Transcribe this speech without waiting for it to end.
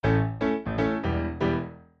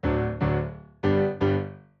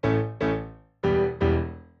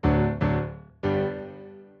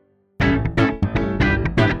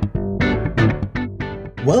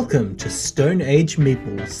Welcome to Stone Age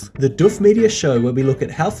Meeples, the Doof Media show where we look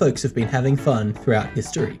at how folks have been having fun throughout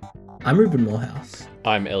history. I'm Reuben Morehouse.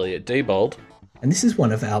 I'm Elliot Diebold. And this is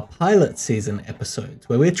one of our pilot season episodes,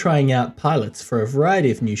 where we're trying out pilots for a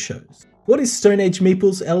variety of new shows. What is Stone Age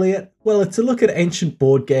Meeples, Elliot? Well, it's a look at ancient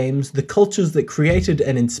board games, the cultures that created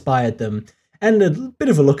and inspired them, and a bit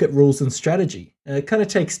of a look at rules and strategy. It kind of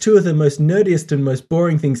takes two of the most nerdiest and most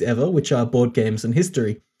boring things ever, which are board games and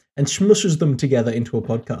history, and smushes them together into a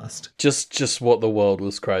podcast. Just what the world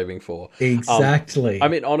was craving for. Exactly. I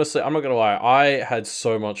mean, honestly, I'm not going to lie. I had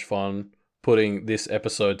so much fun putting this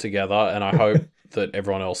episode together, and I hope that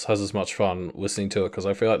everyone else has as much fun listening to it, because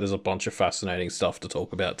I feel like there's a bunch of fascinating stuff to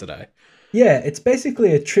talk about today. Yeah, it's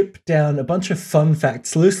basically a trip down a bunch of fun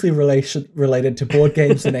facts loosely related to board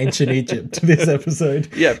games in ancient Egypt, this episode.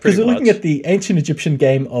 Yeah, pretty much. Because we're looking at the ancient Egyptian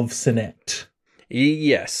game of Senet.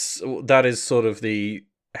 Yes, that is sort of the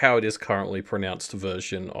how it is currently pronounced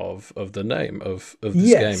version of the name of this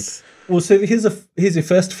game. Well, so here's your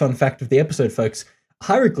first fun fact of the episode, folks.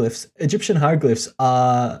 Hieroglyphs, Egyptian hieroglyphs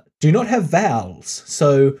do not have vowels.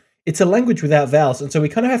 So it's a language without vowels. And so we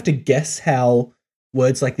kind of have to guess how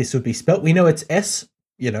words like this would be spelt. We know it's S,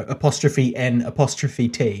 apostrophe N, apostrophe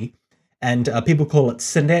T. And people call it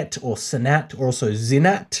Senet or Senat or also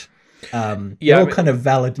Zinat. They're all kind of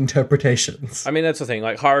valid interpretations. I mean, that's the thing.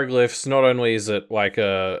 Like hieroglyphs, not only is it like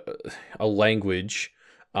a language,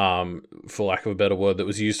 for lack of a better word, that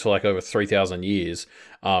was used for like over 3,000 years,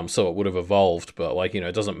 so it would have evolved, but like,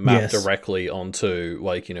 it doesn't map directly onto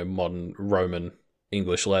like, modern Roman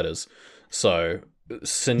English letters. So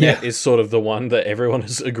Senet is sort of the one that everyone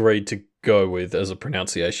has agreed to go with as a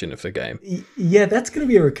pronunciation of the game. Yeah, that's going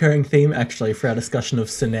to be a recurring theme actually for our discussion of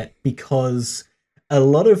Senet, because a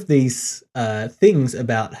lot of these things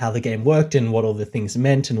about how the game worked and what all the things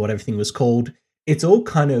meant and what everything was called, it's all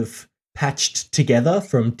kind of patched together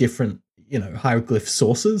from different, hieroglyph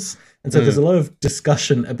sources. And so there's a lot of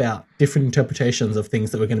discussion about different interpretations of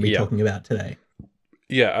things that we're going to be talking about today.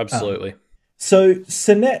 Yeah, absolutely. So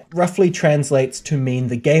Senet roughly translates to mean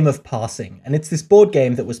the game of passing. And it's this board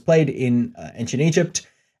game that was played in ancient Egypt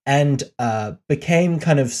and became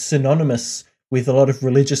kind of synonymous with a lot of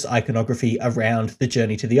religious iconography around the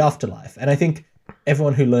journey to the afterlife. And I think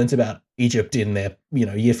everyone who learns about Egypt in their,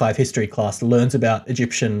 year 5 history class learns about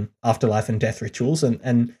Egyptian afterlife and death rituals.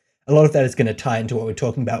 And a lot of that is going to tie into what we're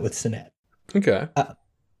talking about with Senet. Okay.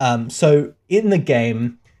 So in the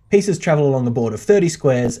game, pieces travel along a board of 30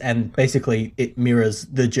 squares, and basically it mirrors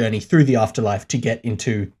the journey through the afterlife to get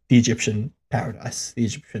into the Egyptian paradise, the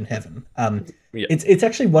Egyptian heaven. It's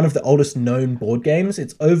actually one of the oldest known board games.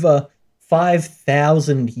 It's over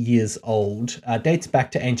 5,000 years old, dates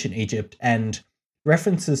back to ancient Egypt, and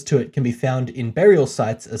references to it can be found in burial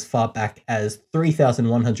sites as far back as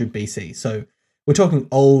 3,100 BC. So we're talking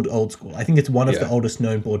old school. I think it's one of the oldest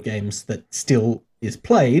known board games that still is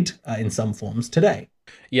played in some forms today.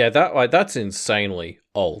 Yeah, that's insanely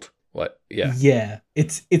old. Yeah,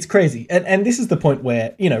 it's crazy. And this is the point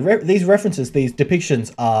where, these references, these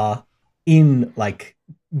depictions are in like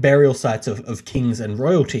burial sites of kings and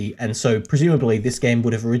royalty, and so presumably this game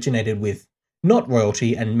would have originated with not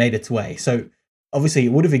royalty and made its way. So obviously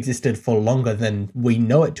it would have existed for longer than we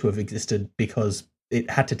know it to have existed, because it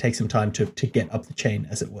had to take some time to get up the chain,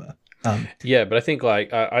 as it were. But I think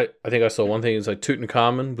like I think I saw one thing is like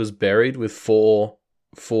Tutankhamun was buried with four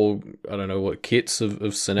I don't know what kits of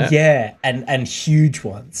Senet. Yeah, and huge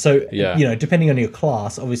ones. So depending on your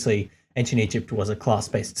class, obviously ancient Egypt was a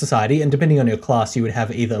class-based society, and depending on your class, you would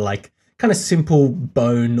have either like kind of simple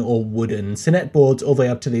bone or wooden Senet boards, all the way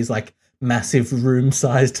up to these like massive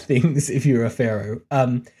room-sized things if you're a pharaoh.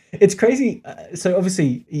 It's crazy. So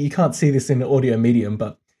obviously you can't see this in the audio medium,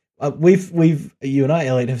 but you and I,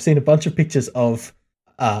 Elliot, have seen a bunch of pictures of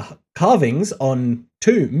carvings on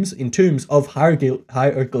tombs of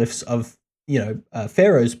hieroglyphs of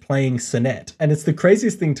pharaohs playing Senet, and it's the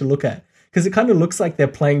craziest thing to look at, because it kind of looks like they're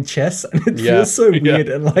playing chess, and it feels so weird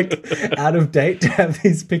and like out of date to have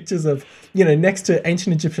these pictures of, next to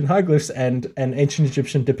ancient Egyptian hieroglyphs and ancient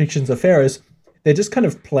Egyptian depictions of pharaohs, they're just kind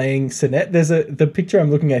of playing Senet. The picture I'm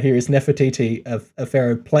looking at here is Nefertiti of a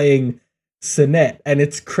pharaoh playing Senet, and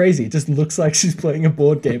it's crazy. It just looks like she's playing a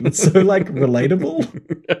board game. It's so like relatable.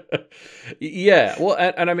 Yeah, well,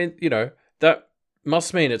 and I mean, that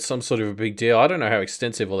must mean it's some sort of a big deal. I don't know how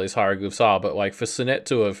extensive all these hieroglyphs are, but like for Senet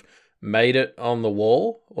to have made it on the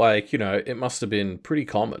wall, like, it must have been pretty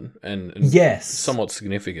common and somewhat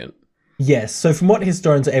significant. Yes. So from what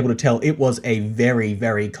historians are able to tell, it was a very,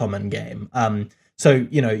 very common game. So,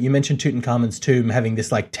 you mentioned Tutankhamun's tomb having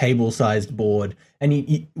this like table-sized board,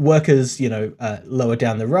 and workers, lower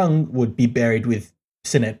down the rung would be buried with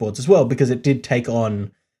Senet boards as well, because it did take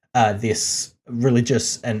on this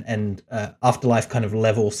religious and afterlife kind of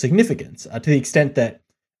level significance, to the extent that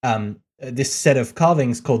this set of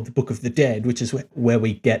carvings called the Book of the Dead, which is where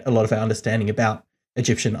we get a lot of our understanding about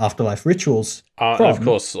Egyptian afterlife rituals from. And of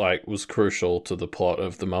course, like, was crucial to the plot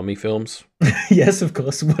of the Mummy films. Yes, of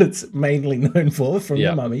course, what it's mainly known for from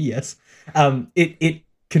the Mummy, yes. It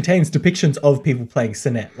contains depictions of people playing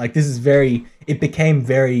Senet. Like, this is it became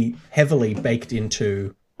very heavily baked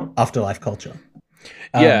into afterlife culture.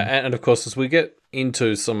 And of course, as we get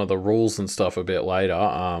into some of the rules and stuff a bit later,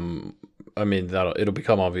 I mean, it'll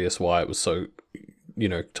become obvious why it was so,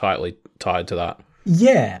 tightly tied to that.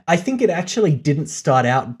 Yeah, I think it actually didn't start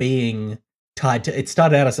out being tied to... It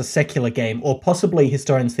started out as a secular game, or possibly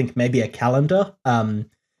historians think maybe a calendar,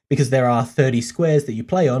 because there are 30 squares that you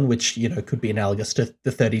play on, which, could be analogous to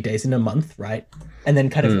the 30 days in a month, right? And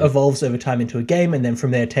then kind of evolves over time into a game, and then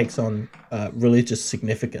from there takes on religious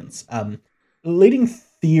significance. Leading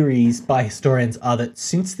theories by historians are that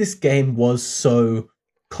since this game was so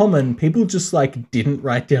common, people just, didn't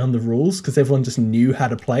write down the rules because everyone just knew how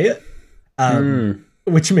to play it.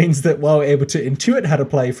 Which means that while we're able to intuit how to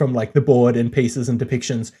play from the board and pieces and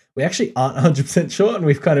depictions, we actually aren't 100% sure, and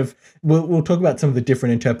we've kind of we'll talk about some of the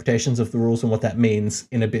different interpretations of the rules and what that means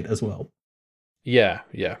in a bit as well. Yeah.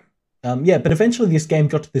 But eventually this game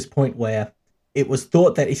got to this point where it was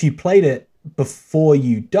thought that if you played it before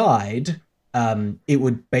you died, it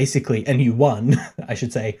would basically, and you won, I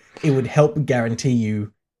should say, it would help guarantee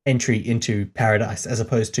you entry into paradise, as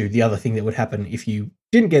opposed to the other thing that would happen if you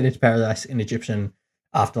didn't get into paradise in Egyptian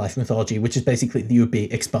afterlife mythology, which is basically you would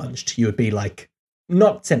be expunged. You would be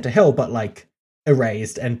not sent to hell, but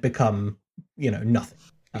erased and become, nothing.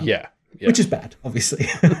 Yeah. Which is bad, obviously.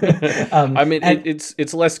 I mean,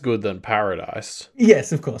 it's less good than paradise.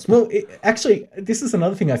 Yes, of course. Well, actually, this is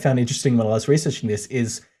another thing I found interesting when I was researching this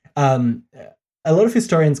is a lot of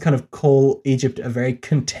historians kind of call Egypt a very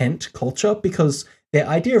content culture, because their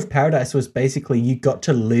idea of paradise was basically you got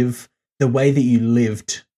to live the way that you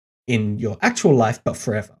lived in your actual life, but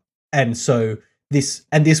forever. And so this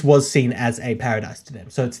was seen as a paradise to them.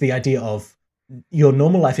 So it's the idea of your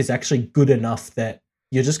normal life is actually good enough that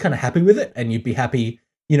you're just kind of happy with it, and you'd be happy,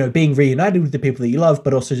 being reunited with the people that you love,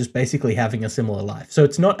 but also just basically having a similar life. So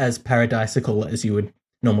it's not as paradisical as you would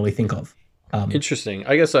normally think of. Interesting.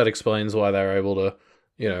 I guess that explains why they were able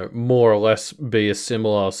to, more or less be a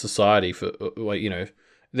similar society for,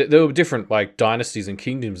 there were different dynasties and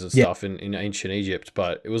kingdoms and stuff in ancient Egypt,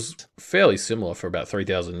 but it was fairly similar for about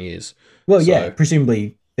 3,000 years. Well,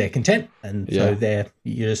 presumably they're content, and so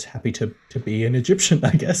you're just happy to be an Egyptian,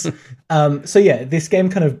 I guess. This game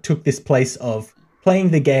kind of took this place of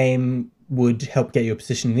playing the game would help get you a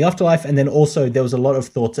position in the afterlife, and then also there was a lot of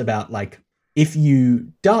thoughts about if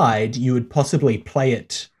you died, you would possibly play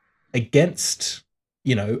it against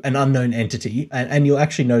an unknown entity. And you'll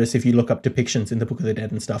actually notice if you look up depictions in the Book of the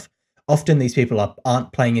Dead and stuff, often these people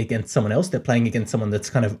aren't playing against someone else. They're playing against someone that's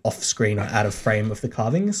kind of off screen or out of frame of the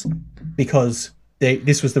carvings, because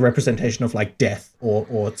this was the representation of death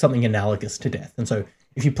or something analogous to death. And so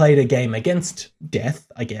if you played a game against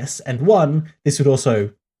death, I guess, and won, this would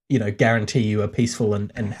also, guarantee you a peaceful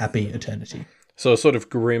and happy eternity. So a sort of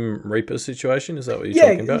Grim Reaper situation, is that what you're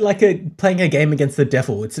talking about? Yeah, playing a game against the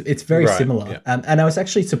devil. It's very similar. Yeah. And I was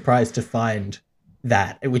actually surprised to find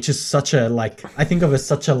that, which is such a, I think of as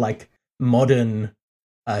such a, modern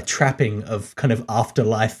trapping of kind of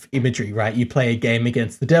afterlife imagery, right? You play a game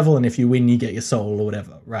against the devil, and if you win, you get your soul or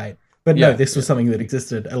whatever, right? But no, this was something that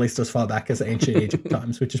existed at least as far back as ancient Egypt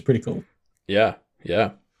times, which is pretty cool. Yeah.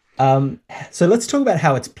 So let's talk about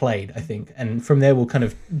how it's played, I think. And from there, we'll kind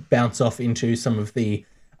of bounce off into some of the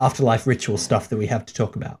afterlife ritual stuff that we have to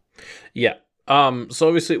talk about. Yeah. So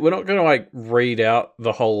obviously, we're not going to read out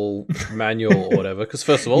the whole manual or whatever, because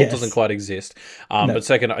first of all, it doesn't quite exist. No. But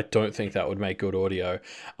second, I don't think that would make good audio.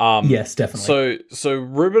 Yes, definitely. So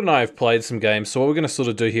Reuben and I have played some games. So what we're going to sort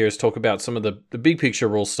of do here is talk about some of the big picture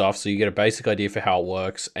rule stuff, so you get a basic idea for how it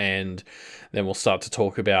works, and then we'll start to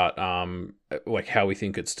talk about how we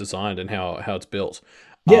think it's designed and how it's built.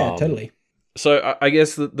 Yeah, totally. So I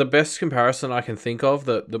guess the best comparison I can think of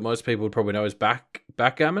that most people would probably know is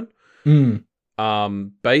backgammon.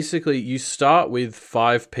 Basically, you start with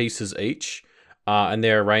 5 pieces each, and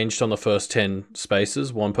they're arranged on the first 10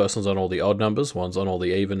 spaces. One person's on all the odd numbers, one's on all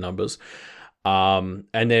the even numbers. And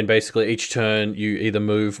then basically each turn, you either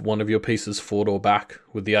move one of your pieces forward or back,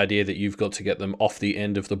 with the idea that you've got to get them off the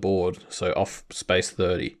end of the board, so off space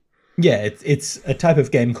 30. Yeah, it's a type of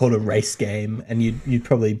game called a race game, and you'd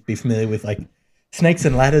probably be familiar with Snakes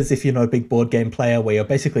and Ladders if you're not a big board game player, where you're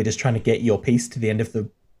basically just trying to get your piece to the end of the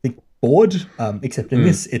board, except in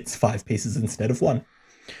this, it's 5 pieces instead of 1.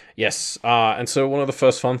 Yes, and so one of the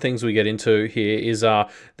first fun things we get into here is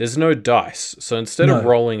there's no dice. So instead of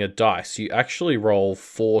rolling a dice, you actually roll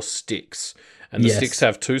 4 sticks. And the sticks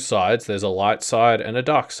have 2 sides. There's a light side and a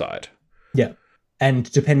dark side. Yeah. And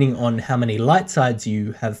depending on how many light sides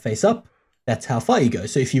you have face up, that's how far you go.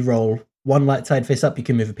 So if you roll 1 light side face up, you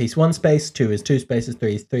can move a piece 1 space, 2 is 2 spaces,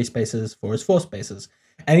 3 is 3 spaces, 4 is 4 spaces.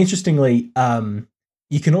 And interestingly,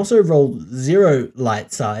 you can also roll 0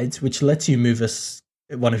 light sides, which lets you move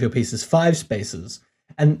one of your pieces 5 spaces.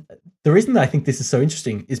 And the reason that I think this is so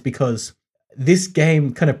interesting is because this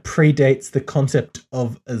game kind of predates the concept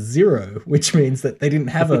of a 0, which means that they didn't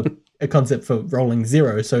have a concept for rolling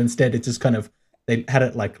 0. So instead, it just kind of, they had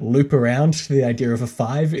it like loop around to the idea of a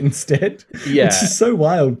 5 instead, which is so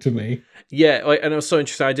wild to me. Yeah, and it was so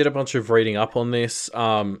interesting. I did a bunch of reading up on this.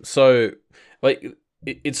 So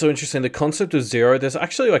it's so interesting. The concept of 0, there's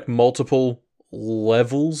actually like multiple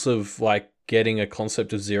levels of like getting a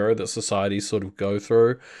concept of 0 that societies sort of go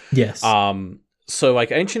through. Yes. So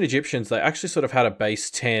like ancient Egyptians, they actually sort of had a base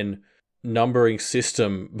 10 numbering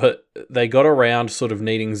system, but they got around sort of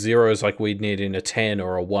needing zeros like we'd need in a 10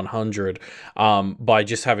 or a 100 by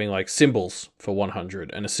just having like symbols for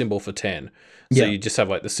 100 and a symbol for 10. So you just have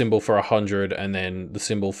like the symbol for 100 and then the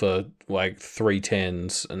symbol for like 3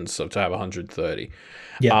 10s and so to have 130.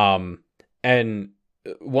 Yeah. And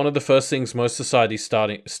one of the first things most societies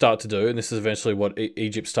start to do, and this is eventually what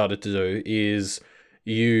Egypt started to do, is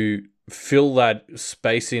you fill that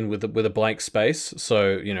space in with a blank space.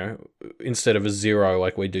 So, you know, instead of a 0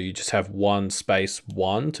 like we do, you just have 1 space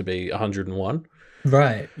 1 to be 101.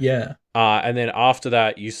 Right, yeah. And then after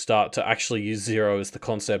that, you start to actually use 0 as the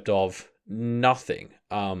concept of nothing.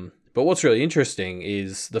 But what's really interesting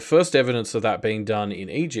is the first evidence of that being done in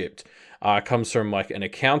Egypt comes from like an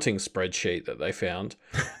accounting spreadsheet that they found.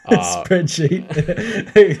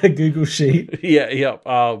 Spreadsheet, a Google sheet. Yeah.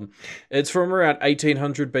 It's from around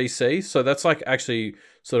 1800 BC, so that's like actually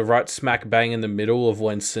sort of right smack bang in the middle of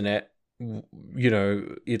when Senet, you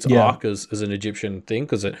know, its arc as an Egyptian thing,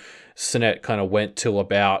 because Senet kind of went till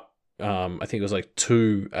about I think it was like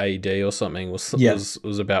 2 AD or something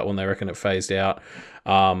was about when they reckon it phased out.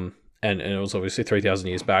 And it was obviously 3,000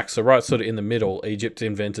 years back. So right sort of in the middle, Egypt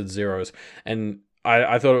invented zeros. And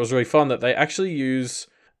I thought it was really fun that they actually use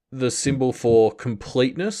the symbol for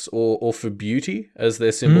completeness or for beauty as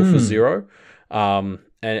their symbol for 0. And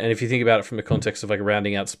if you think about it from the context of like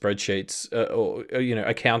rounding out spreadsheets or, you know,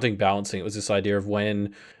 accounting balancing, it was this idea of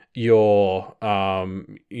when your,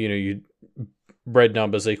 you know, you red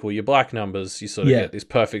numbers equal your black numbers, you sort of get this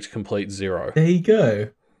perfect complete 0. There you go.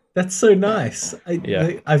 That's so nice.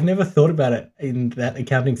 I've never thought about it in that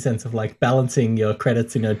accounting sense of like balancing your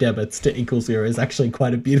credits and your debits to equal 0 is actually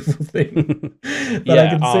quite a beautiful thing. But I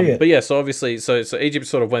can see it. But yeah, so obviously, so Egypt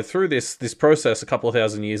sort of went through this process a couple of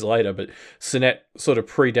thousand years later, but Senet sort of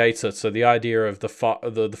predates it. So the idea of the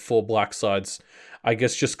 4 black sides, I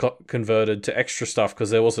guess, just got converted to extra stuff because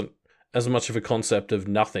there wasn't as much of a concept of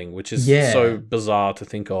nothing, which is so bizarre to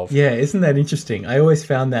think of. Yeah, isn't that interesting? I always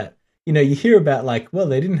found that, you know, you hear about like, well,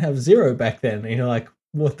 they didn't have 0 back then. And you're like,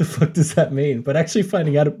 what the fuck does that mean? But actually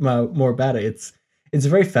finding out more about it, it's a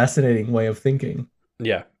very fascinating way of thinking.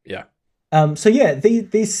 Yeah. So yeah,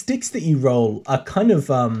 these sticks that you roll are kind of,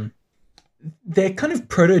 they're kind of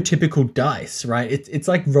prototypical dice, right? It's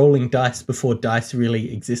like rolling dice before dice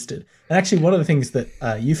really existed. And actually one of the things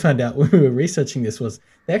that you found out when we were researching this was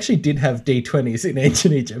they actually did have D20s in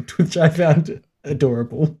ancient Egypt, which I found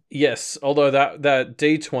adorable. Yes, although that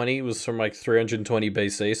D20 was from like 320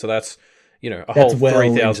 BC, so that's, you know, a whole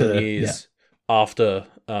 3,000 years after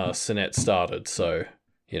Senet started. So,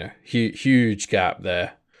 you know, huge gap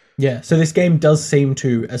there. Yeah, so this game does seem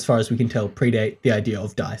to, as far as we can tell, predate the idea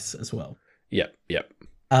of dice as well. Yep.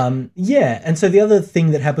 And so the other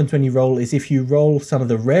thing that happens when you roll is if you roll some of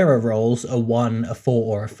the rarer rolls, a 1, a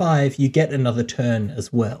 4, or a 5, you get another turn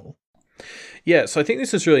as well. Yeah, so I think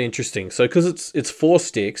this is really interesting. So because it's 4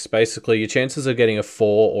 sticks, basically your chances of getting a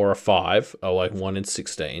 4 or a 5 are like 1 in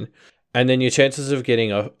 16. And then your chances of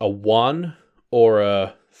getting a 1 or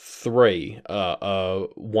a 3 are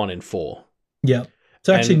 1 in 4. Yeah.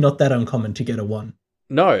 So actually not that uncommon to get a 1.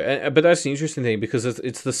 No, but that's the interesting thing because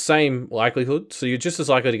it's the same likelihood. So you're just as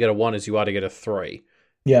likely to get a 1 as you are to get a 3.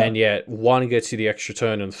 Yeah. And yet 1 gets you the extra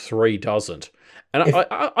turn and 3 doesn't. And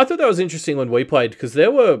I thought that was interesting when we played because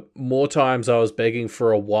there were more times I was begging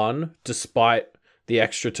for a 1 despite the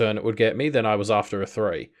extra turn it would get me than I was after a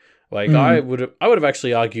 3. Like I would have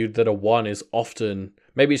actually argued that a 1 is often,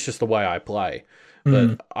 maybe it's just the way I play,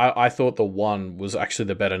 but I thought the 1 was actually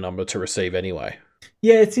the better number to receive anyway.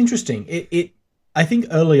 Yeah, it's interesting. I think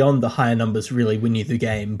early on the higher numbers really win you the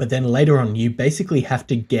game, but then later on you basically have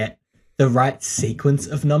to get the right sequence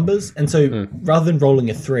of numbers. And so rather than rolling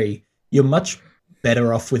a 3, you're much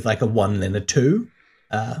better off with like a 1 and a 2,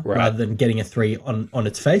 rather than getting a 3 on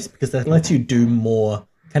its face, because that lets you do more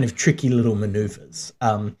kind of tricky little maneuvers.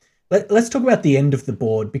 Let's talk about the end of the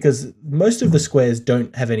board, because most of the squares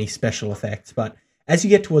don't have any special effects, but as you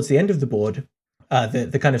get towards the end of the board,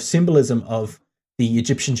 the kind of symbolism of the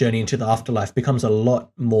Egyptian journey into the afterlife becomes a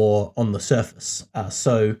lot more on the surface.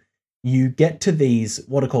 So you get to these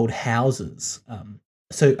what are called houses.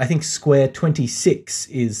 So I think square 26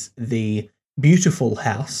 is the beautiful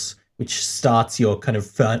house, which starts your kind of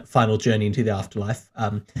final journey into the afterlife.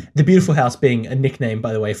 The beautiful house being a nickname,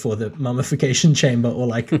 by the way, for the mummification chamber or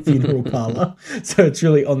like funeral parlor. So it's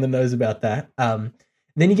really on the nose about that.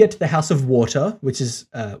 Then you get to the House of Water, which is,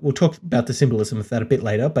 we'll talk about the symbolism of that a bit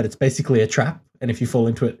later, but it's basically a trap. And if you fall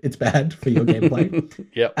into it, it's bad for your gameplay.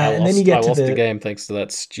 Yep, I lost the game thanks to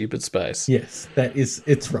that stupid space. Yes,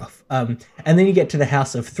 it's rough. And then you get to the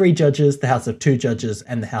House of 3 Judges, the House of 2 Judges,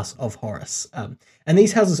 and the House of Horus. And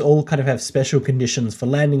these houses all kind of have special conditions for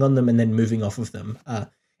landing on them and then moving off of them.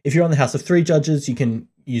 If you're on the House of 3 Judges, you can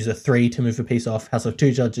use a 3 to move a piece off. House of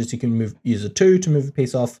 2 Judges, you can use a 2 to move a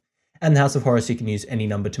piece off. And the House of Horus, you can use any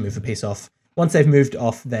number to move a piece off. Once they've moved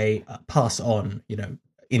off, they pass on,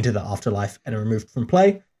 into the afterlife and are removed from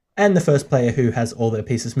play. And the first player who has all their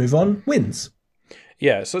pieces move on wins.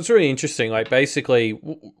 Yeah, so it's really interesting. Like, basically,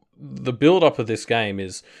 the build-up of this game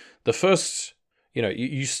is the first,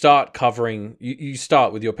 you start covering, you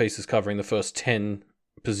start with your pieces covering the first 10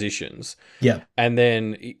 positions. Yeah. And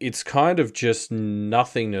then it's kind of just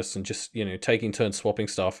nothingness and just, taking turns swapping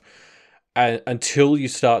stuff. Until you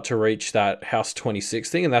start to reach that House 26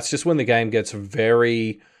 thing, and that's just when the game gets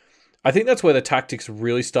very... I think that's where the tactics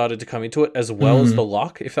really started to come into it, as well as the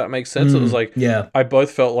luck, if that makes sense. It was like, I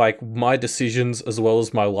both felt like my decisions as well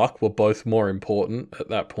as my luck were both more important at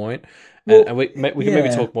that point. And we can maybe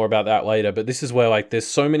talk more about that later, but this is where like there's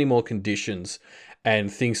so many more conditions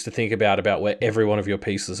and things to think about where every one of your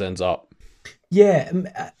pieces ends up. Yeah,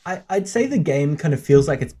 I'd say the game kind of feels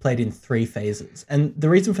like it's played in 3 phases. And the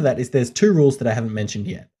reason for that is there's 2 rules that I haven't mentioned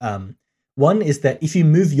yet. One is that if you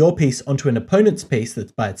move your piece onto an opponent's piece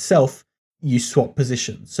that's by itself, you swap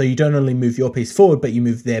positions. So you don't only move your piece forward, but you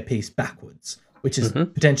move their piece backwards, which is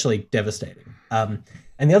potentially devastating. And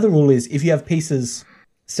the other rule is if you have pieces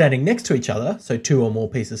standing next to each other, so 2 or more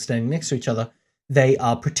pieces standing next to each other, they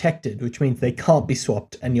are protected, which means they can't be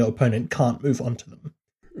swapped and your opponent can't move onto them.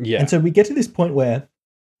 Yeah. And so we get to this point where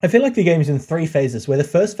I feel like the game is in 3 phases, where the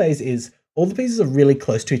first phase is all the pieces are really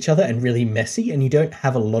close to each other and really messy, and you don't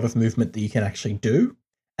have a lot of movement that you can actually do.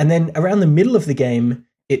 And then around the middle of the game,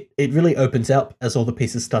 it really opens up as all the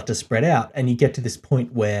pieces start to spread out, and you get to this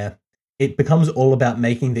point where it becomes all about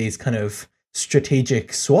making these kind of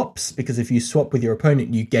strategic swaps, because if you swap with your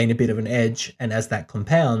opponent, you gain a bit of an edge, and as that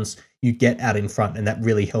compounds, you get out in front, and that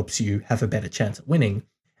really helps you have a better chance at winning.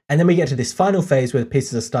 And then we get to this final phase where the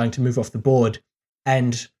pieces are starting to move off the board,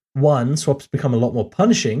 and swaps become a lot more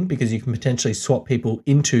punishing because you can potentially swap people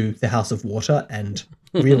into the House of Water and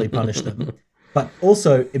really punish them. But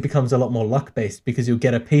also it becomes a lot more luck-based because you'll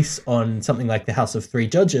get a piece on something like the House of 3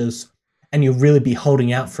 Judges and you'll really be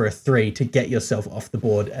holding out for a 3 to get yourself off the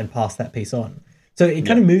board and pass that piece on. So it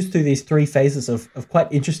kind of moves through these 3 phases of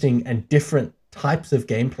quite interesting and different types of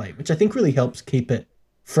gameplay, which I think really helps keep it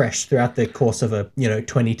fresh throughout the course of a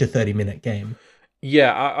 20 to 30 minute game.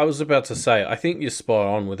 Yeah, I was about to say, I think you're spot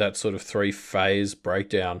on with that sort of 3-phase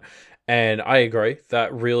breakdown. And I agree,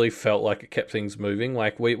 that really felt like it kept things moving.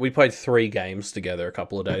 Like, we played 3 games together a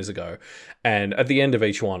couple of days ago. And at the end of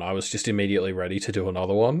each one, I was just immediately ready to do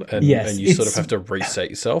another one. And, and you sort of have to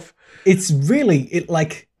reset yourself. It's really,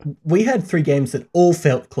 we had 3 games that all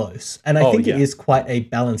felt close. And I think it is quite a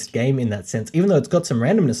balanced game in that sense. Even though it's got some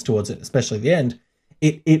randomness towards it, especially at the end,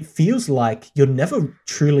 it feels like you're never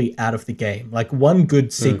truly out of the game. Like one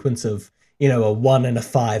good sequence of, a 1 and a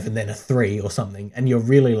 5 and then a 3 or something, and you're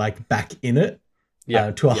really like back in it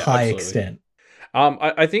to a high extent.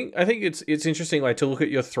 I think it's interesting, like, to look at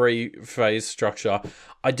your 3-phase structure.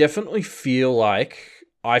 I definitely feel like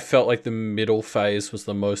I felt like the middle phase was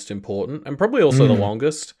the most important and probably also the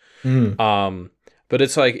longest. But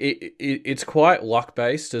it's like it's quite luck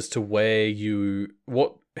based as to where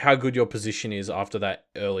how good your position is after that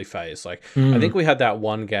early phase. Like, I think we had that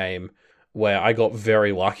one game where I got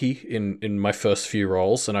very lucky in my first few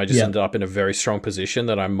rolls, and I just ended up in a very strong position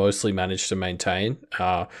that I mostly managed to maintain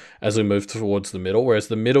as we moved towards the middle, whereas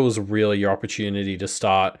the middle is really your opportunity to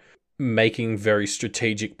start making very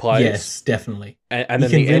strategic plays. Yes, definitely. And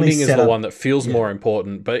then the ending is the one that feels more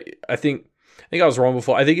important. But I think think I was wrong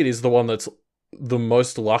before. I think it is the one that's the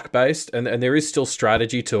most luck based, and there is still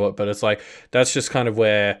strategy to it, but it's like that's just kind of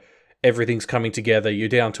where everything's coming together. You're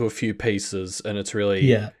down to a few pieces, and it's really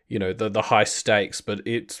the high stakes. But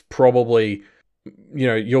it's probably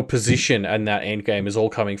your position and that end game is all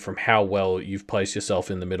coming from how well you've placed yourself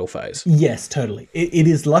in the middle phase. Yes, totally. It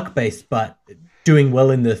is luck based, but doing well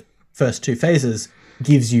in the first two phases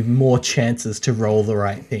gives you more chances to roll the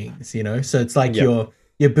right things. So it's like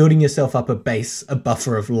you're building yourself up a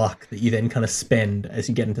buffer of luck that you then kind of spend as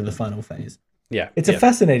you get into the final phase. Yeah, it's a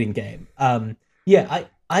fascinating game. I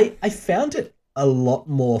found it a lot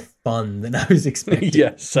more fun than I was expecting.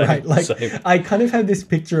 Yeah, same, right? Like same. I kind of had this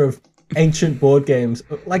picture of ancient board games,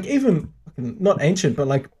 like even not ancient, but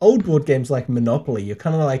like old board games like Monopoly. You're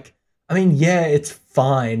kind of like, I mean, yeah, it's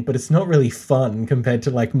fine, but it's not really fun compared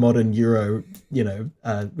to like modern Euro,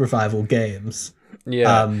 revival games.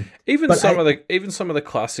 Yeah, even some of the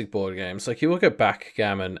classic board games, like you look at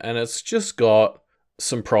backgammon, and it's just got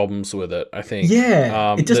some problems with it. I think.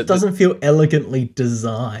 Yeah, it just doesn't feel elegantly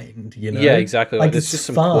designed. Yeah, exactly. Like there's just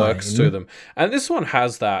some quirks to them, and this one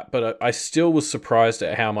has that. But I still was surprised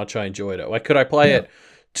at how much I enjoyed it. Like, could I play it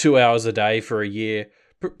 2 hours a day for a year?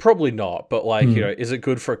 Probably not, but like is it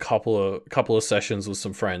good for a couple of sessions with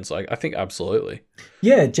some friends? Like, I think absolutely.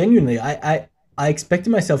 Yeah, genuinely, I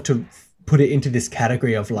expected myself to put it into this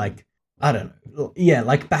category of like, I don't know,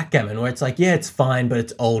 like backgammon, where it's like, yeah, it's fine, but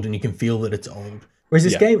it's old, and you can feel that it's old. Whereas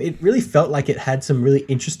this game, it really felt like it had some really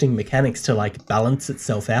interesting mechanics to like balance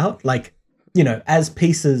itself out. Like, as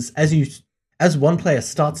one player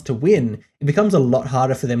starts to win, it becomes a lot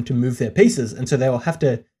harder for them to move their pieces, and so they will have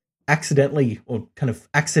to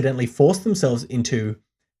accidentally force themselves into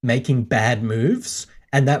making bad moves,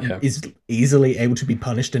 and that is easily able to be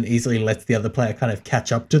punished and easily lets the other player kind of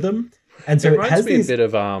catch up to them. And so it reminds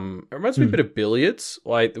me a bit of billiards,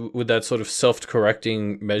 like with that sort of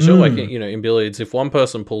self-correcting measure. Like in billiards, if one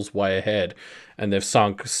person pulls way ahead and they've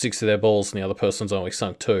sunk 6 of their balls and the other person's only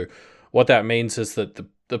sunk 2, what that means is that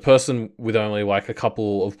the person with only like a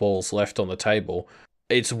couple of balls left on the table,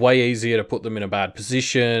 it's way easier to put them in a bad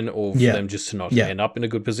position or for them just to not end up in a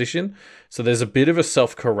good position. So there's a bit of a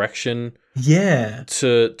self-correction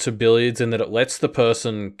to billiards, in that it lets the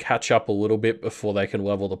person catch up a little bit before they can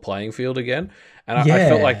level the playing field again. And I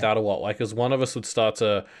felt like that a lot. Like as one of us would start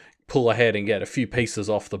to pull ahead and get a few pieces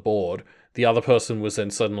off the board, the other person was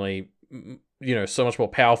then suddenly, so much more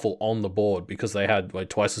powerful on the board because they had like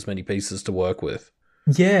twice as many pieces to work with.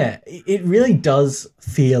 Yeah, it really does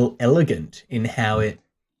feel elegant in how it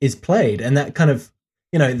is played. And that kind of,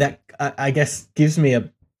 that I guess gives me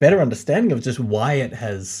a better understanding of just why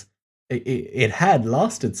it had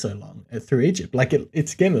lasted so long through Egypt. Like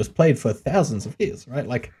it's a game that was played for thousands of years, right?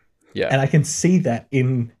 Like, and I can see that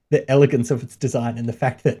in the elegance of its design and the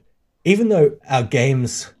fact that even though our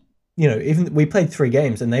games, even we played 3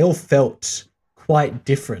 games and they all felt quite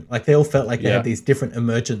different. Like they all felt like they had these different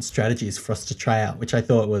emergent strategies for us to try out, which I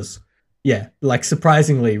thought was, like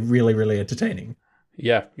surprisingly really, really entertaining.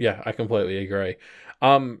 Yeah, I completely agree.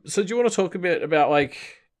 So do you want to talk a bit about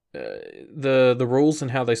like the rules and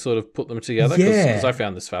how they sort of put them together? Because I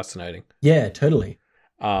found this fascinating. Yeah, totally.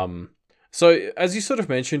 So as you sort of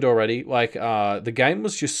mentioned already, like the game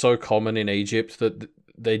was just so common in Egypt that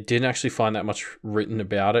they didn't actually find that much written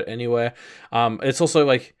about it anywhere. It's also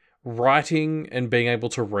like writing and being able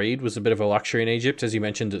to read was a bit of a luxury in Egypt. As you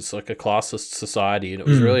mentioned, it's like a classist society, and it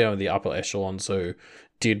was really only the upper echelons who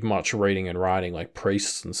did much reading and writing, like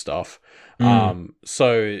priests and stuff.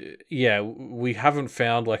 So we haven't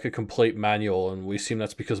found like a complete manual, and we assume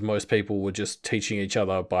that's because most people were just teaching each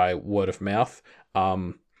other by word of mouth.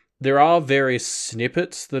 There are various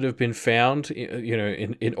snippets that have been found,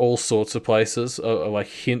 in all sorts of places, like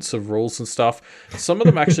hints of rules and stuff. Some of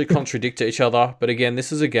them actually contradict each other, but again,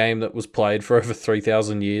 this is a game that was played for over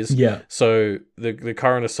 3,000 years. Yeah. So the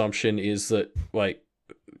current assumption is that, like,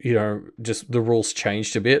 just the rules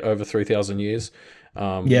changed a bit over 3,000 years,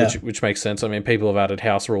 which makes sense. I mean, people have added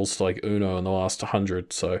house rules to like Uno in the last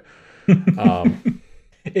 100, so...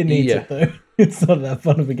 It needs it, though. It's not that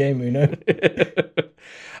fun of a game, Uno.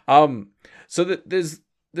 So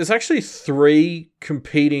there's actually 3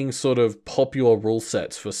 competing sort of popular rule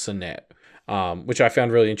sets for Senet, which I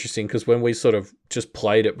found really interesting because when we sort of just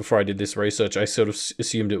played it before I did this research, I sort of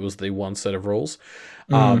assumed it was the one set of rules.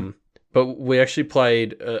 But we actually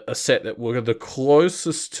played a set that were the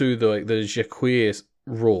closest to the Jacquire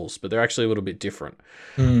rules, but they're actually a little bit different.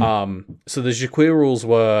 So the Jacquire rules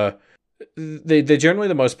were They're generally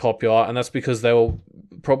the most popular, and that's because they were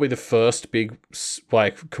probably the first big,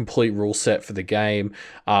 like, complete rule set for the game.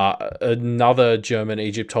 Another German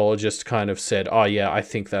Egyptologist kind of said, oh yeah, I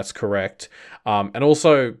think that's correct. And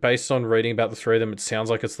also, based on reading about the three of them, it sounds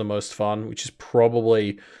like it's the most fun, which is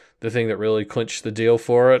probably the thing that really clinched the deal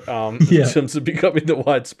for it, in terms of becoming the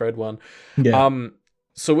widespread one. Yeah.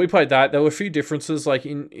 So we played that. There were a few differences, like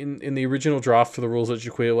in the original draft for the rules that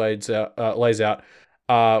Jaquir lays out.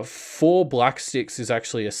 4 black sticks is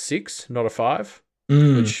actually a 6, not a 5,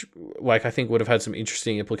 which, like, I think would have had some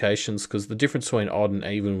interesting implications, because the difference between odd and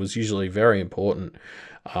even was usually very important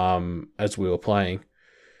as we were playing.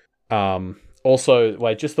 Also,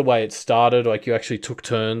 like, just the way it started, like, you actually took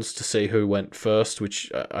turns to see who went first,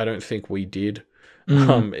 which I don't think we did.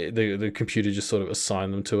 The computer just sort of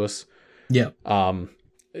assigned them to us. Yeah.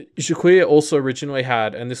 Jaquir also originally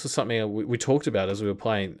had, and this was something we talked about as we were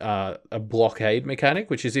playing, a blockade mechanic,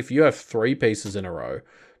 which is if you have 3 pieces in a row,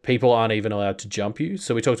 people aren't even allowed to jump you.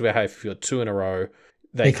 So we talked about how if you've got 2 in a row,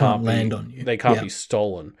 they can't land on you. They can't be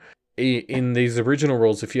stolen. In these original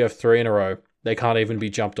rules, if you have 3 in a row, they can't even be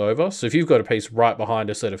jumped over. So if you've got a piece right behind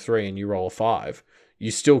a set of 3 and you roll a 5,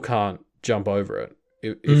 you still can't jump over it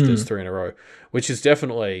if there's 3 in a row, which is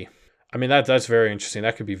definitely, I mean, that's very interesting.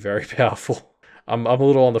 That could be very powerful. I'm a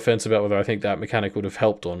little on the fence about whether I think that mechanic would have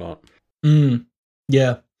helped or not.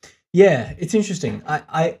 Yeah. Yeah, it's interesting.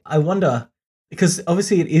 I wonder, because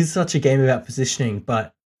obviously it is such a game about positioning,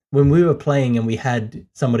 but when we were playing and we had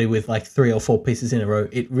somebody with like 3 or 4 pieces in a row,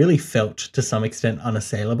 it really felt to some extent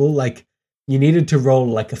unassailable. Like, you needed to roll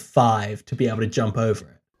like a 5 to be able to jump over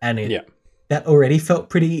it. And that already felt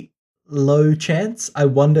pretty low chance. I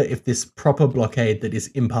wonder if this proper blockade that is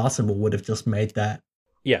impassable would have just made that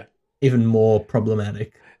even more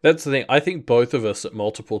problematic. That's the thing. I think both of us at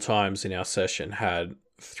multiple times in our session had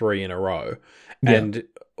 3 in a row. And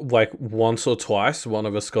like once or twice, one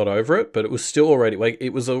of us got over it, but it was still already, like, it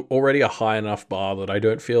was already a high enough bar that I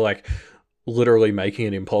don't feel like literally making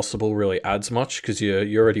it impossible really adds much, because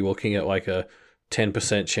you're already looking at like a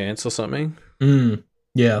 10% chance or something.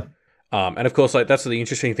 Yeah. And of course, like, that's the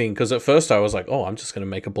interesting thing, because at first I was like, oh, I'm just going to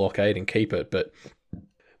make a blockade and keep it. But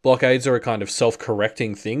blockades are a kind of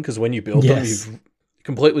self-correcting thing, because when you build them, you've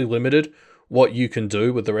completely limited what you can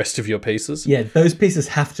do with the rest of your pieces. Yeah, those pieces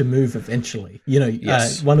have to move eventually. You know,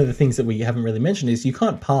 one of the things that we haven't really mentioned is you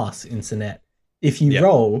can't pass in Senet. If you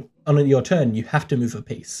roll on your turn, you have to move a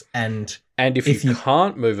piece. And if you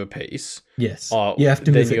can't move a piece, you have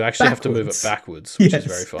to move then you actually have to move it backwards, which is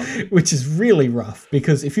very fun. Which is really rough,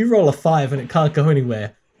 because if you roll a 5 and it can't go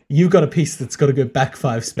anywhere, you've got a piece that's got to go back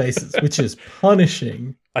 5 spaces, which is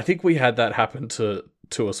punishing. I think we had that happen to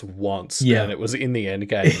us once, and it was in the end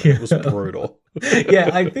game. It was brutal.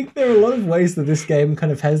 I think there are a lot of ways that this game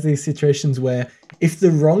kind of has these situations where if the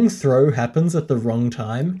wrong throw happens at the wrong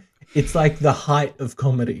time, it's like the height of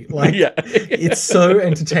comedy. Like, it's so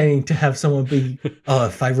entertaining to have someone be, oh,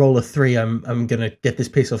 if I roll a 3, I'm going to get this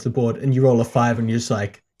piece off the board, and you roll a 5 and you're just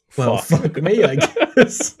like, well, fuck me, I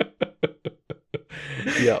guess.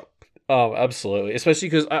 Oh, absolutely. Especially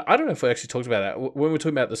because I don't know if we actually talked about that. When we're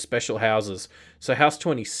talking about the special houses, so house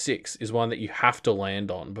 26 is one that you have to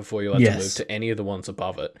land on before you're allowed to move to any of the ones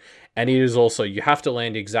above it. And it is also, you have to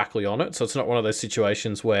land exactly on it. So it's not one of those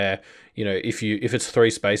situations where, you know, if it's 3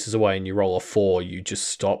 spaces away and you roll a 4, you just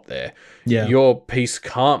stop there. Your piece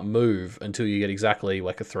can't move until you get exactly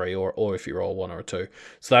like a 3 or if you roll a 1 or a 2.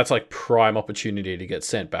 So that's like prime opportunity to get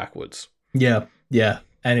sent backwards. Yeah.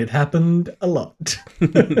 And it happened a lot.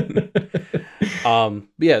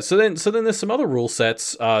 So then there's some other rule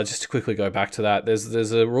sets. Just to quickly go back to that,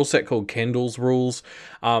 there's a rule set called Kendall's rules.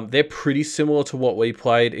 They're pretty similar to what we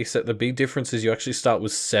played, except the big difference is you actually start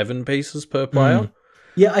with 7 pieces per player.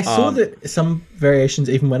 Yeah, I saw that some variations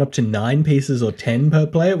even went up to 9 pieces or 10 per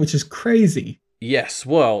player, which is crazy. Yes,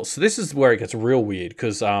 well, so this is where it gets real weird,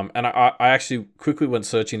 because and I actually quickly went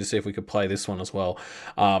searching to see if we could play this one as well,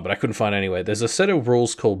 but I couldn't find anywhere. There's a set of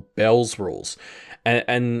rules called Bell's rules,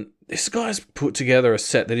 and this guy's put together a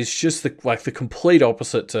set that is just the complete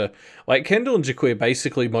opposite to, like, Kendall and Jaquir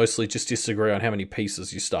basically mostly just disagree on how many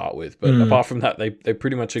pieces you start with, but apart from that, they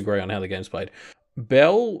pretty much agree on how the game's played.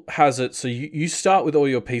 Bell has it so you start with all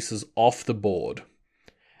your pieces off the board,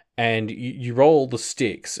 and you roll the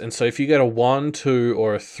sticks. And so if you get a 1, 2,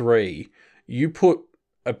 or a 3, you put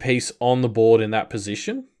a piece on the board in that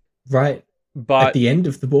position. Right. But at the end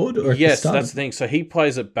of the board? Or yes, that's the thing. So he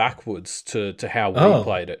plays it backwards to how we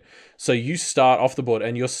played it. So you start off the board,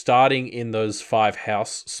 and you're starting in those 5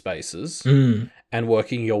 house spaces and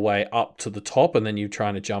working your way up to the top, and then you're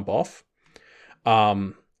trying to jump off.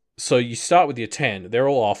 So you start with your 10. They're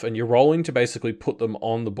all off, and you're rolling to basically put them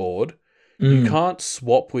on the board. You can't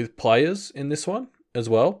swap with players in this one as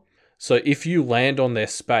well. So if you land on their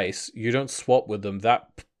space, you don't swap with them.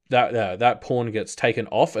 That pawn gets taken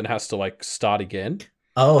off and has to like start again.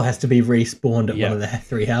 Oh, it has to be respawned at one of the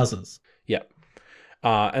 3 houses. Yeah.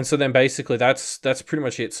 And so then basically that's pretty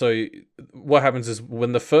much it. So what happens is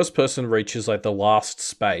when the first person reaches like the last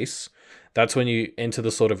space, that's when you enter the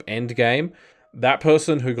sort of end game. That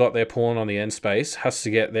person who got their pawn on the end space has to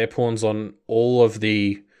get their pawns on all of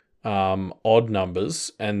the odd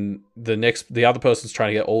numbers, and the other person's trying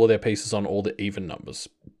to get all of their pieces on all the even numbers.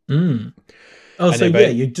 Oh, and so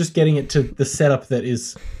you're just getting it to the setup that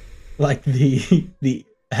is like the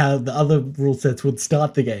how the other rule sets would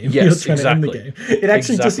start the game. Yes, you're trying to end the game. It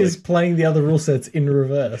actually just is playing the other rule sets in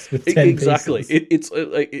reverse with 10 pieces. It's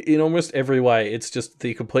like in almost every way, it's just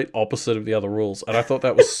the complete opposite of the other rules, and I thought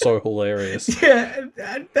that was so hilarious. Yeah,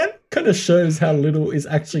 that kind of shows how little is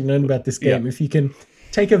actually known about this game. If you can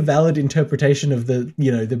take a valid interpretation of the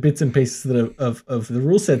the bits and pieces that of the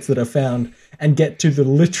rule sets that are found and get to the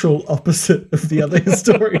literal opposite of the other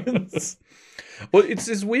historians. Well, it's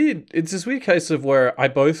this weird case of where I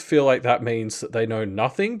both feel like that means that they know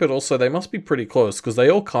nothing, but also they must be pretty close because they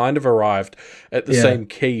all kind of arrived at the same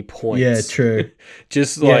key points. Yeah, true.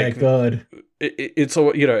 Just like God, it's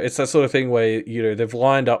all it's that sort of thing where they've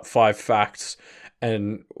lined up 5 facts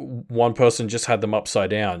and one person just had them upside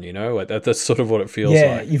down. Like that's sort of what it feels like.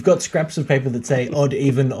 Yeah, you've got scraps of paper that say odd,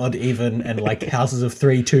 even, and like houses of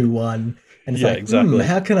 3, 2, 1. And it's exactly.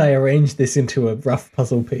 How can I arrange this into a rough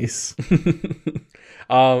puzzle piece?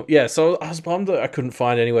 So I was bummed that I couldn't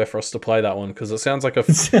find anywhere for us to play that one because it sounds like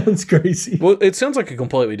It sounds crazy. Well, it sounds like a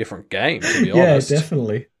completely different game, to be honest. Yeah,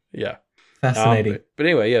 definitely. Yeah. Fascinating. But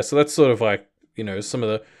anyway, so that's sort of like, some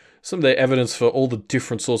of the evidence for all the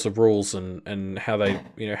different sorts of rules and how they,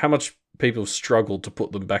 how much people struggled to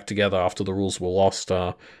put them back together after the rules were lost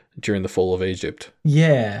during the fall of Egypt.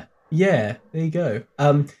 Yeah. There you go.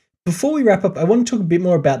 Before we wrap up, I want to talk a bit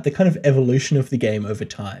more about the kind of evolution of the game over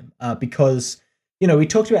time, because, we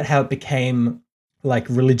talked about how it became like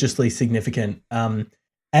religiously significant,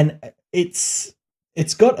 and it's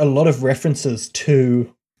got a lot of references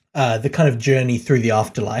to the kind of journey through the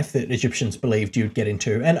afterlife that Egyptians believed you'd get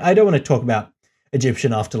into. And I don't want to talk about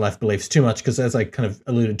Egyptian afterlife beliefs too much because, as I kind of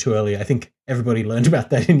alluded to earlier, I think everybody learned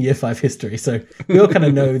about that in Year 5 history. So we all kind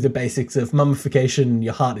of know the basics of mummification,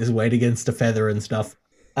 your heart is weighed against a feather and stuff.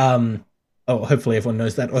 Hopefully everyone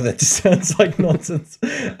knows that, or that just sounds like nonsense.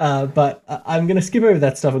 But I'm going to skip over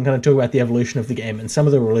that stuff and kind of talk about the evolution of the game and some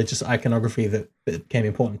of the religious iconography that became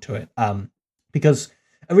important to it. Because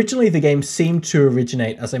originally the game seemed to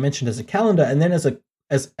originate, as I mentioned, as a calendar, and then as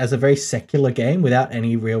a very secular game without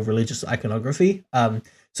any real religious iconography.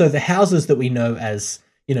 So the houses that we know as,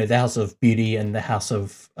 the House of Beauty and the House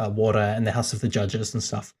of Water and the House of the Judges and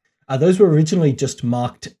stuff, those were originally just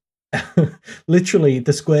marked. Literally,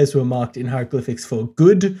 the squares were marked in hieroglyphics for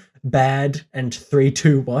good, bad, and 3,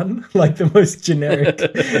 2, 1, like the most generic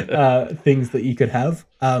things that you could have.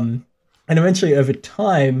 And eventually, over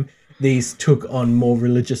time, these took on more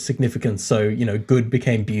religious significance. So, good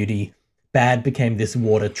became beauty, bad became this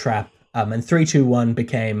water trap, and 3, 2, 1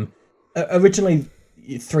 became originally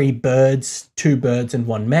 3 birds, 2 birds, and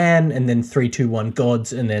 1 man, and then 3, 2, 1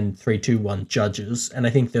 gods, and then 3, 2, 1 judges. And I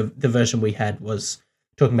think the version we had was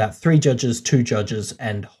talking about 3 judges, 2 judges,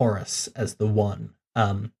 and Horus as the 1.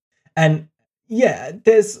 So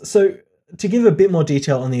to give a bit more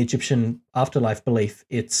detail on the Egyptian afterlife belief,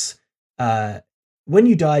 it's when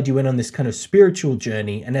you died, you went on this kind of spiritual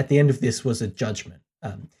journey, and at the end of this was a judgment.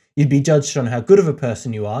 You'd be judged on how good of a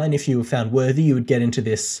person you are, and if you were found worthy, you would get into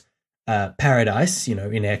this paradise,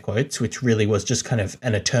 in air quotes, which really was just kind of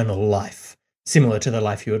an eternal life, similar to the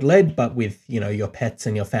life you had led, but with, your pets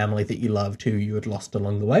and your family that you loved who you had lost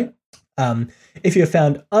along the way. If you were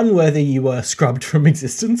found unworthy, you were scrubbed from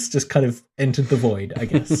existence, just kind of entered the void, I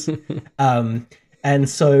guess. And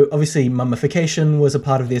so obviously mummification was a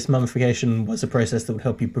part of this. Mummification was a process that would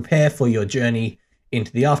help you prepare for your journey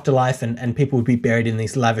into the afterlife, and people would be buried in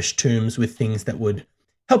these lavish tombs with things that would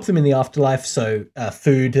help them in the afterlife. So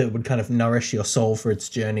food that would kind of nourish your soul for its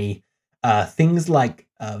journey. Things like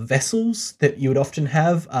vessels that you would often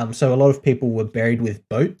have. So a lot of people were buried with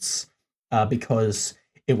boats because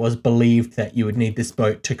it was believed that you would need this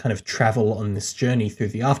boat to kind of travel on this journey through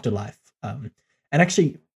the afterlife. And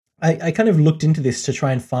actually, I kind of looked into this to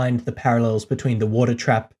try and find the parallels between the water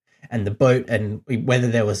trap and the boat, and whether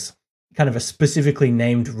there was kind of a specifically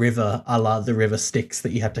named river, a la the river Styx,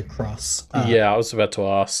 that you had to cross. I was about to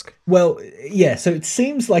ask. Well, yeah, so it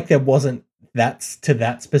seems like there wasn't that to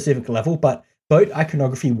that specific level, but boat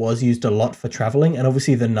iconography was used a lot for traveling, and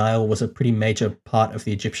obviously the Nile was a pretty major part of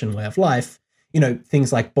the Egyptian way of life.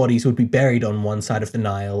 Things like bodies would be buried on one side of the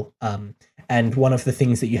Nile, and one of the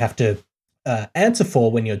things that you have to answer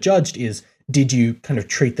for when you're judged is, did you kind of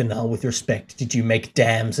treat the Nile with respect? Did you make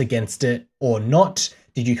dams against it or not?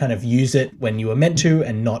 Did you kind of use it when you were meant to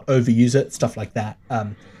and not overuse it? Stuff like that.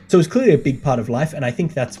 So it's clearly a big part of life, and I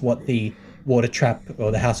think that's what the water trap or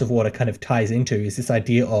the House of Water kind of ties into, is this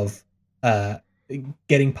idea of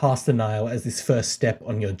getting past the Nile as this first step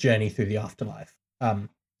on your journey through the afterlife.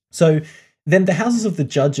 So then the houses of the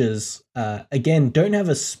judges, again, don't have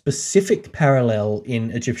a specific parallel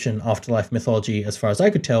in Egyptian afterlife mythology as far as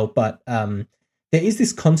I could tell, but there is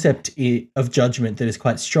this concept of judgment that is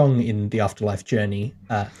quite strong in the afterlife journey.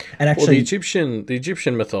 And actually, the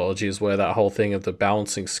Egyptian mythology is where that whole thing of the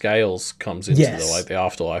balancing scales comes into the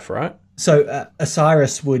afterlife, right? So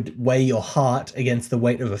Osiris would weigh your heart against the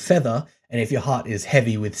weight of a feather, and if your heart is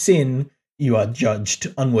heavy with sin, you are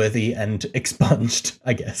judged unworthy and expunged,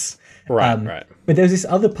 I guess. Right. But there's this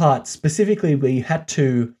other part specifically where you had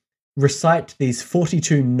to recite these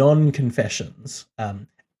 42 non-confessions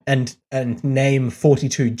and name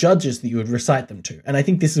 42 judges that you would recite them to. And I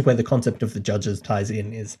think this is where the concept of the judges ties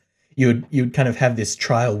in, is you would kind of have this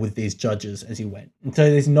trial with these judges as you went. And so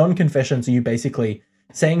these non-confessions are you basically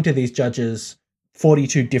saying to these judges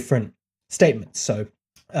 42 different statements. So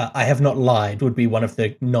I have not lied would be one of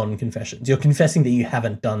the non-confessions. You're confessing that you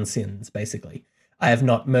haven't done sins, basically. I have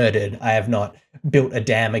not murdered. I have not built a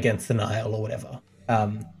dam against the Nile or whatever.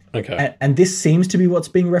 Okay. And this seems to be what's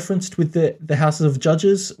being referenced with the houses of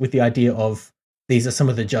judges, with the idea of these are some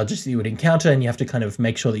of the judges that you would encounter, and you have to kind of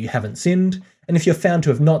make sure that you haven't sinned. And if you're found to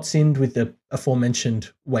have not sinned with the aforementioned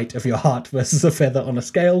weight of your heart versus a feather on a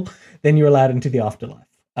scale, then you're allowed into the afterlife.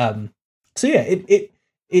 So yeah,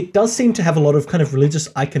 it does seem to have a lot of kind of religious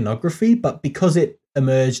iconography, but because it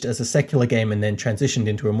emerged as a secular game and then transitioned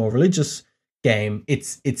into a more religious game,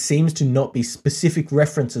 it seems to not be specific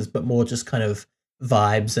references, but more just kind of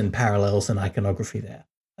vibes and parallels and iconography there.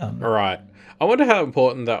 Right. I wonder how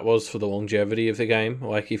important that was for the longevity of the game.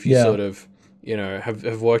 Like if you sort of,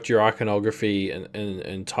 have worked your iconography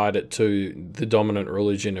and tied it to the dominant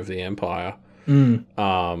religion of the empire.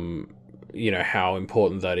 How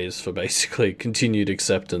important that is for basically continued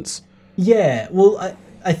acceptance. Yeah, well,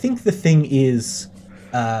 I think the thing is,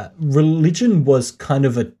 religion was kind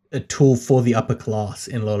of a tool for the upper class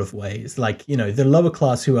in a lot of ways. Like, the lower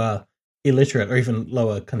class who are illiterate or even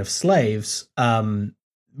lower kind of slaves,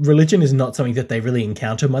 religion is not something that they really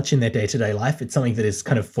encounter much in their day-to-day life. It's something that is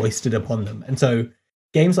kind of foisted upon them. And so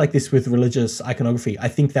games like this with religious iconography, I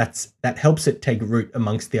think that helps it take root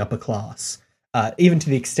amongst the upper class. Even to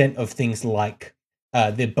the extent of things like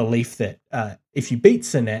the belief that if you beat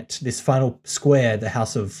Senet, this final square, the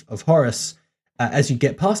House of Horus, as you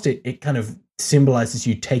get past it, it kind of symbolizes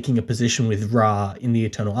you taking a position with Ra in the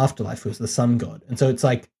eternal afterlife, who's the sun god. And so it's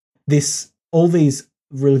like all these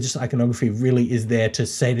religious iconography really is there to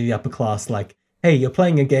say to the upper class, like, hey, you're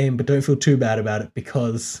playing a game, but don't feel too bad about it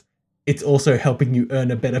because it's also helping you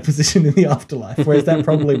earn a better position in the afterlife. Whereas that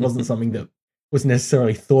probably wasn't something that was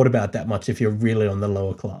necessarily thought about that much if you're really on the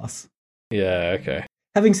lower class. Yeah, okay.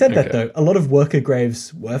 Having said that, though, a lot of worker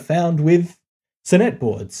graves were found with Senet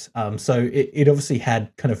boards, so it obviously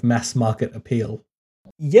had kind of mass market appeal.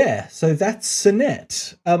 Yeah, so that's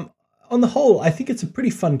Senet. On the whole, I think it's a pretty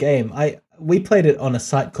fun game. We played it on a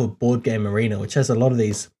site called Board Game Arena, which has a lot of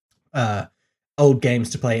these old games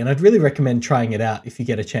to play, and I'd really recommend trying it out if you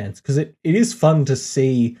get a chance, because it is fun to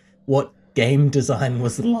see what game design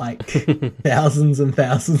was like thousands and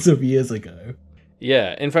thousands of years ago.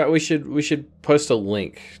 Yeah, in fact, we should post a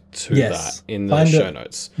link to that in the show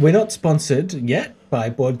notes. We're not sponsored yet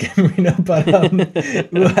by Board Game Arena, but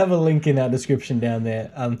we'll have a link in our description down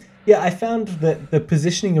there. I found that the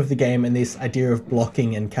positioning of the game and this idea of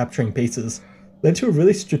blocking and capturing pieces led to a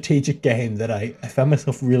really strategic game that I found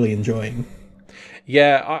myself really enjoying.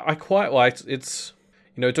 Yeah, I quite liked it's.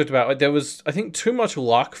 We talked about there was, I think, too much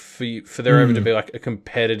luck for there ever to be like a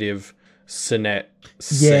competitive Senet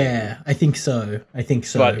scene. Yeah, I think so.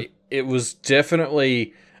 But it was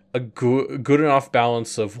definitely a good enough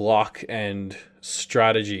balance of luck and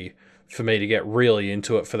strategy for me to get really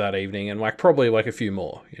into it for that evening, and like probably like a few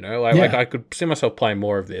more. Like I could see myself playing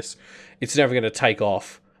more of this. It's never going to take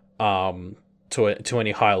off to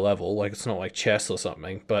any high level. Like it's not like chess or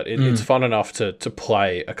something, but it's fun enough to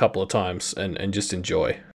play a couple of times and just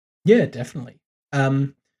enjoy. Yeah, definitely.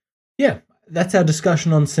 That's our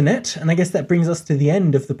discussion on Senet, and I guess that brings us to the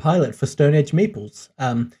end of the pilot for Stone Age Meeples.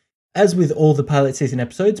 As with all the pilot season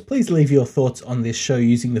episodes, please leave your thoughts on this show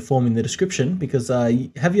using the form in the description, because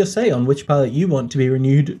have your say on which pilot you want to be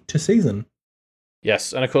renewed to season.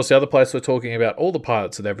 Yes, and of course the other place we're talking about all the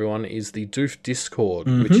pilots with everyone is the Doof Discord,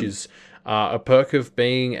 which is a perk of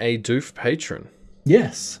being a Doof patron.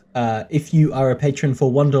 Yes. If you are a patron for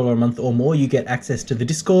 $1 a month or more, you get access to the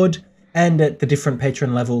Discord, and at the different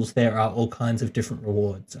patron levels, there are all kinds of different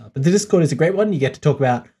rewards. But the Discord is a great one. You get to talk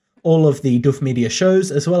about all of the Doof Media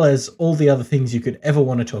shows, as well as all the other things you could ever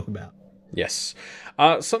want to talk about. Yes.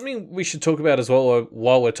 Something we should talk about as well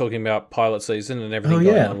while we're talking about pilot season and everything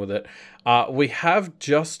going on with it. We have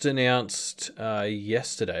just announced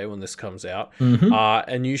yesterday, when this comes out,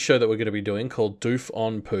 a new show that we're going to be doing called Doof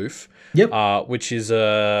on Poof. Yep. Which is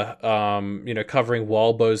covering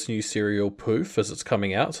Wildbow's new serial Poof as it's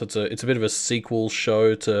coming out. So it's a bit of a sequel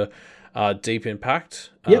show to Deep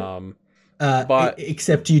Impact. Yep.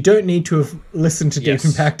 Except you don't need to have listened to Deep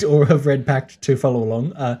Impact or have read Pact to follow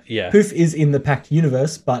along. Poof is in the Pact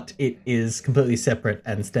universe, but it is completely separate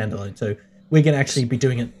and standalone. So we're going to actually be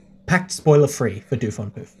doing it Pact spoiler-free for Doof on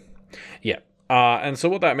Poof. Yeah. And so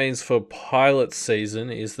what that means for pilot season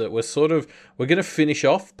is that we're going to finish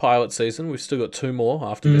off pilot season. We've still got 2 more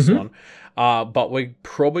after this one. But we're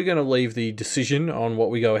probably going to leave the decision on what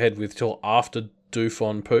we go ahead with till after Doof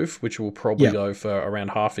on Poof, which will probably go for around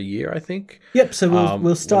half a year, I think. Yep, so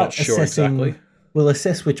we'll start assessing. Exactly. We'll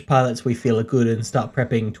assess which pilots we feel are good and start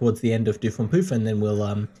prepping towards the end of Doof on Poof, and then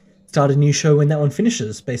we'll start a new show when that one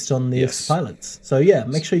finishes based on these pilots. So yeah,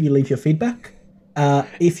 make sure you leave your feedback.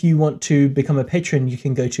 If you want to become a patron, you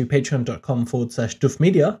can go to patreon.com/Doof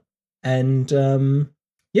Media. And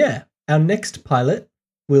our next pilot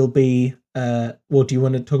will be, do you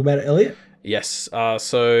want to talk about it, Elliot? Yes.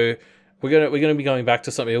 So we're gonna be going back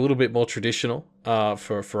to something a little bit more traditional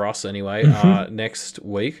for us anyway. Next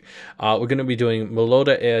week, we're going to be doing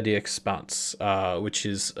Melode Air de Expanse, which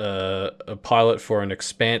is a pilot for an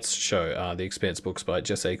Expanse show. The Expanse books by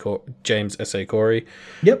James S.A. Corey.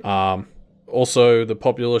 Yep. Also, the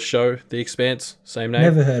popular show, The Expanse, same name.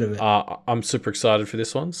 Never heard of it. I'm super excited for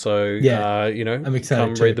this one. So, I'm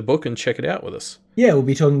excited come read the book and check it out with us. Yeah, we'll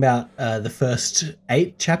be talking about the first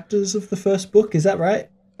 8 chapters of the first book. Is that right?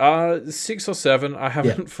 6 or 7. I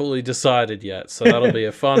haven't fully decided yet. So that'll be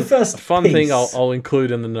a fun thing I'll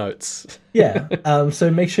include in the notes. Yeah.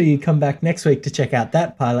 So make sure you come back next week to check out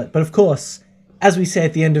that pilot. But of course, as we say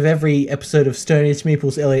at the end of every episode of Stone Age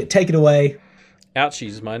Meeples, Elliot, take it away.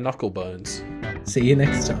 Ouchies, my knuckle bones. See you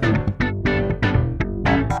next time.